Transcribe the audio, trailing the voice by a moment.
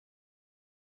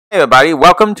Hey everybody,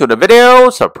 welcome to the video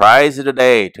surprise of the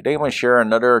day. Today I'm going to share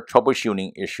another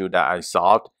troubleshooting issue that I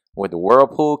solved with the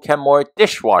Whirlpool Kenmore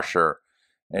Dishwasher,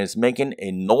 and it's making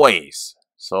a noise.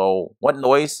 So what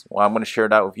noise? Well, I'm going to share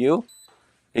that with you.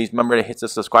 Please remember to hit the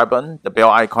subscribe button, the bell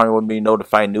icon will be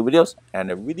notified new videos,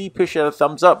 and I really appreciate a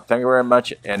thumbs up. Thank you very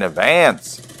much in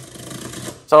advance.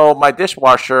 So my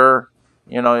dishwasher,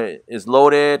 is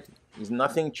loaded. There's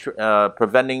nothing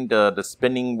preventing the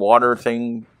spinning water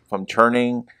thing from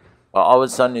turning. All of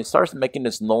a sudden it starts making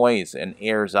this noise and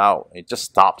airs out. It just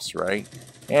stops, right?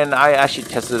 And I actually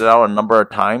tested it out a number of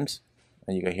times,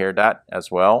 and you can hear that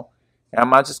as well. And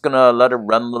I'm just gonna let it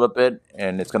run a little bit,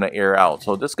 and it's gonna air out.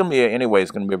 So this is gonna be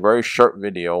it's gonna be a very short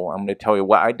video. I'm gonna tell you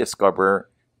what I discovered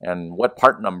and what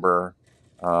part number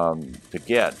to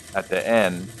get at the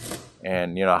end,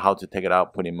 and how to take it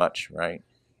out pretty much, right?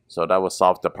 So that will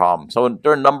solve the problem. So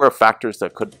there are a number of factors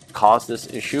that could cause this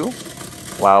issue.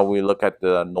 While we look at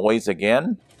the noise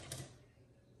again,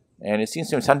 and it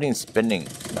seems to be something spinning.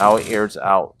 Now it airs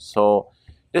out. So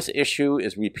this issue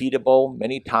is repeatable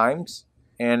many times,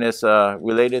 and it's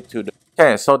related to the...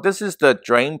 Okay, so this is the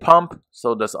drain pump.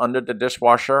 So that's under the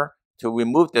dishwasher. To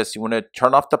remove this, you want to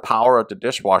turn off the power of the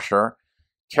dishwasher.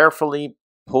 Carefully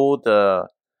pull the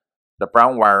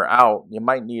brown wire out. You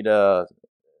might need a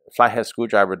flathead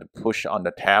screwdriver to push on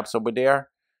the tabs over there.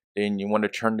 Then you want to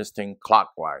turn this thing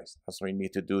clockwise. That's what you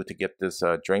need to do to get this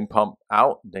drain pump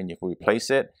out. Then you can replace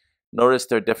it. Notice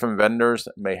there are different vendors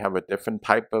that may have a different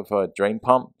type of drain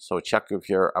pump. So check with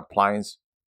your appliance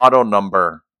model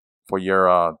number for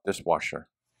your dishwasher.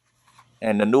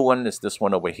 And the new one is this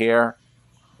one over here.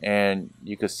 And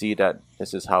you can see that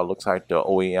this is how it looks like, the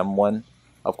OEM one.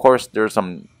 Of course, there's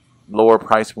some lower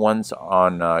price ones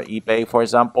on eBay, for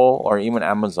example, or even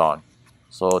Amazon.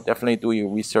 So definitely do your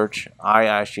research. I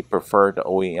actually prefer the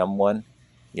OEM one.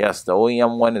 Yes, the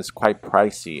OEM one is quite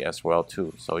pricey as well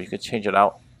too. So you can change it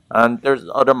out. And there's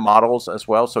other models as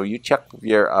well. So you check with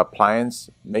your appliance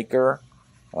maker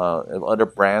if other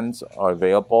brands are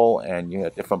available, and you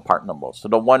have different part numbers. So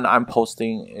the one I'm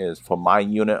posting is for my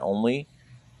unit only.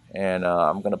 And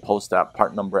I'm going to post that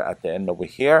part number at the end over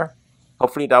here.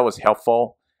 Hopefully that was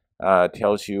helpful.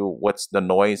 Tells you what's the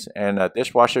noise, and a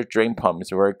dishwasher drain pump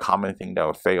is a very common thing that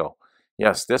will fail.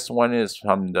 Yes, this one is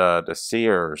from the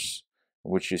Sears,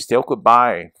 which you still could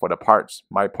buy for the parts,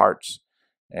 my parts,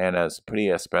 and it's pretty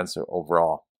expensive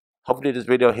overall. Hopefully this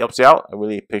video helps you out. I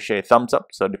really appreciate a thumbs up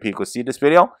so that people see this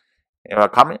video. If you have a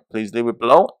comment, please leave it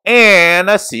below, and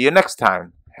I'll see you next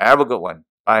time. Have a good one.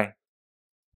 Bye.